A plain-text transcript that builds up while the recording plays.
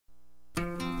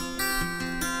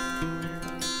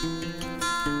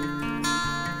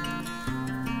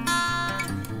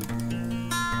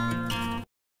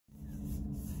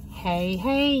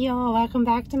Hey y'all, welcome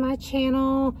back to my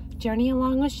channel, Journey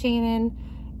Along with Shannon.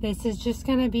 This is just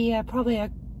gonna be probably a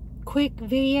quick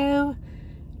video.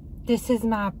 This is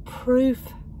my proof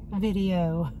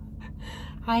video.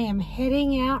 I am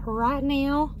heading out right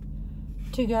now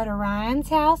to go to Ryan's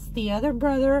house, the other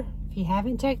brother. If you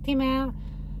haven't checked him out,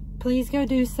 please go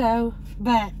do so.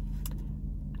 But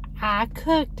I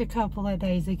cooked a couple of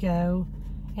days ago,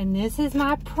 and this is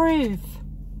my proof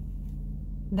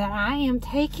that I am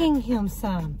taking him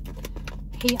some.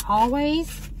 He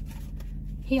always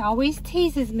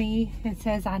teases me and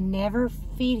says I never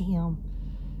feed him.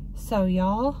 So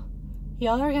y'all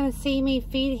are gonna see me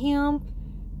feed him.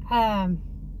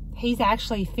 He's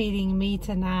actually feeding me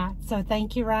tonight. So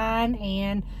thank you, Ryan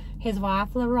and his wife,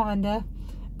 LaRonda.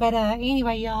 But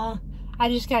anyway, y'all, I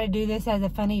just gotta do this as a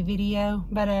funny video.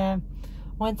 But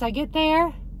once I get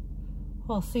there,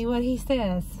 we'll see what he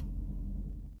says.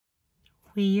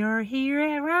 We are here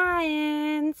at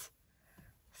Ryan's.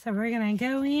 So we're gonna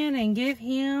go in and give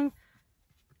him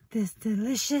this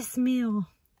delicious meal.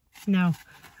 No,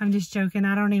 I'm just joking.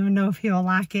 I don't even know if he'll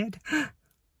like it. All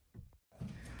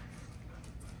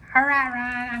right,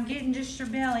 Ryan, I'm getting just your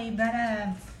belly,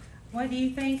 but what do you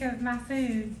think of my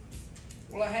food?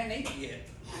 Well, I hadn't eaten yet.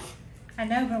 I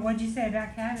know, but what'd you say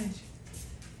about cabbage?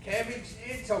 Cabbage,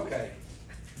 it's okay.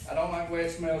 I don't like the way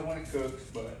it smells when it cooks,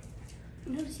 but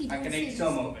I can eat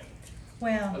some of it.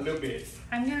 Well, a little bit.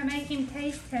 I'm gonna make him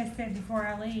taste test it before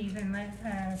I leave, and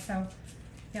let so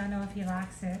y'all know if he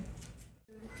likes it.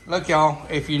 Look, y'all,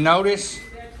 if you notice,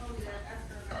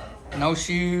 no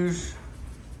shoes,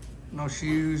 no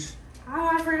shoes.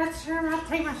 Oh, I forgot to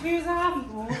take my shoes off.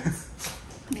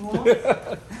 No,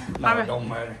 it don't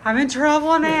matter. I'm in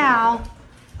trouble now,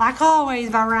 like always,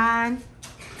 by Ryan.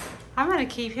 I'm gonna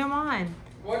keep him on.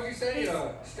 What'd you say?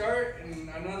 Stir it in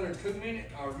another 2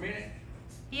 minutes or a minute?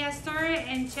 Yeah, stir it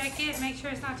and check it. Make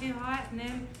sure it's not too hot, and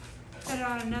then put it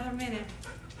on another minute.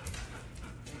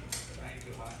 Ain't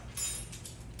too hot.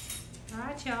 All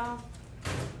right, y'all.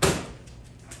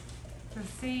 Let's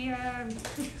see.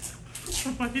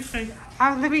 What do you think?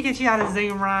 Let me get you out of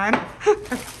Zoom, Ryan.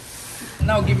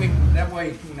 No, give me that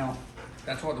way. You know,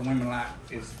 that's what the women like.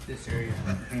 Is this area?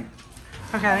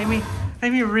 Okay,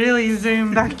 let me really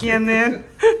zoom back in then.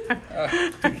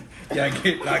 Yeah,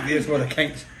 get like this where they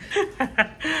can't.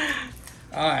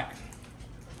 All right.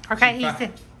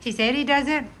 Okay, he said he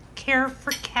doesn't care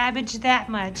for cabbage that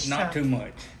much. Not too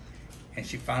much. And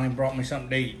she finally brought me something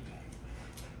to eat.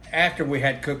 After we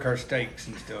had cooked her steaks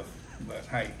and stuff. But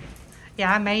hey.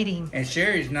 Yeah, I made him. And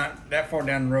Sherry's not that far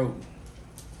down the road.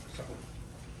 So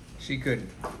she could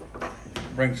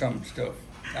bring some stuff.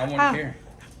 I wouldn't care.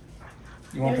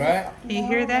 You want to try it? Do you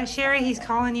hear that, Sherry? He's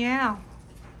calling you out.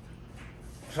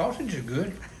 Sausage is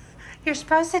good. You're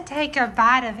supposed to take a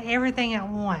bite of everything at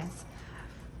once.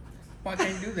 Why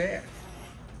can't you do that?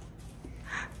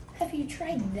 Have you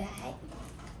tried that?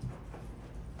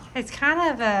 It's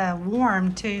kind of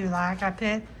warm too. Like I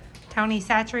put Tony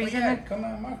Satchery's in it. Come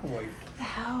out of the microwave.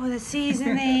 Oh, the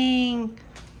seasoning.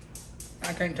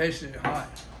 I can't taste it hot.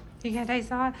 You can't taste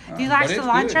the hot? Do you like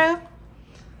cilantro? Good.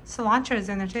 Cilantro's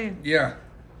in there too. Yeah.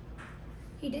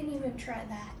 He didn't even try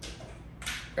that.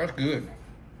 That's good.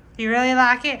 You really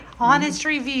like it? Honest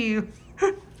review.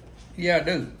 Yeah, I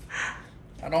do.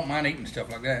 I don't mind eating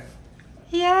stuff like that.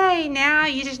 Yay, now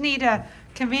you just need to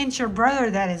convince your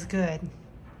brother that it's good.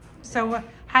 So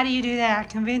how do you do that?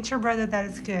 Convince your brother that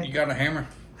it's good. You got a hammer?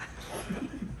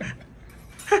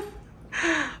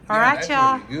 All right,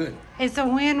 y'all. Really good. It's a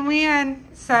win-win.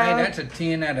 So Hey, that's a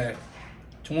 10 out of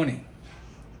 20.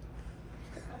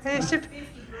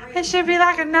 it should be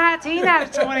like a 19 out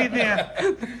of 20 then.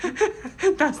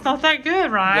 That's not that good,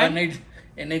 right? Yeah,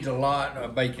 it needs a lot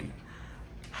of bacon.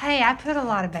 Hey, I put a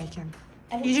lot of bacon.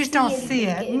 You just don't see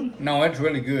it. No, it's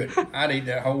really good. I'd eat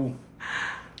that whole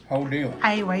deal.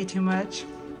 I ate way too much.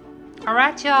 All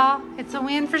right, y'all. It's a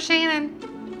win for Shannon.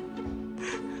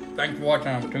 Thanks for watching.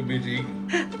 I'm too busy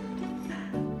eating.